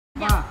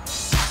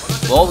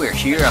Well, we're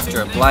here after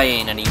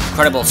applying an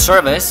incredible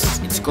service.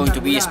 It's going to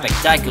be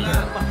spectacular.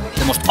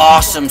 The most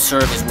awesome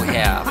service we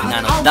have,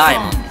 Nano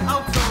Diamond.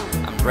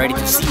 I'm ready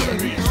to see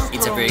it.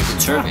 It's a very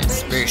good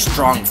service, very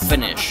strong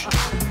finish.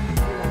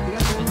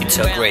 It's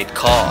a great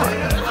car.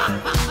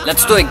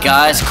 Let's do it,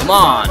 guys, come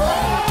on.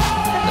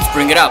 Let's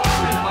bring it up.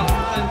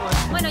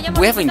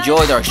 We have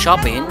enjoyed our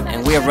shopping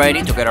and we are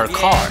ready to get our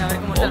car.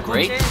 Oh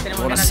great, we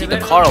want to see the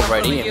car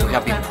already and we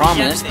have been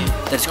promised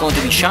that it's going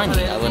to be shiny.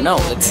 I don't know,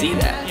 let's see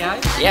that.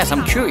 Yes,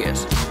 I'm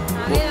curious.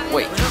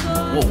 Wait,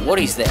 what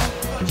is that?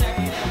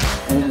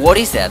 What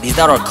is that? Is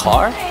that our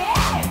car?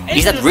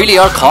 Is that really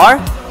our car?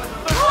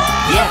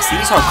 Yes, it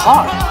is our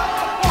car.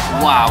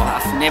 Wow,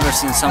 I've never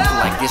seen something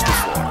like this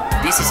before.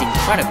 This is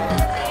incredible.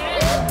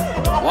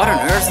 What on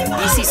earth?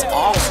 This is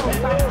awesome.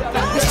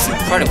 This is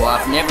incredible.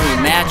 I've never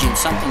imagined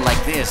something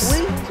like this.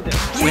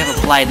 We have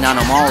applied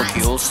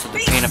nanomolecules to the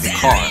paint of the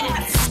car.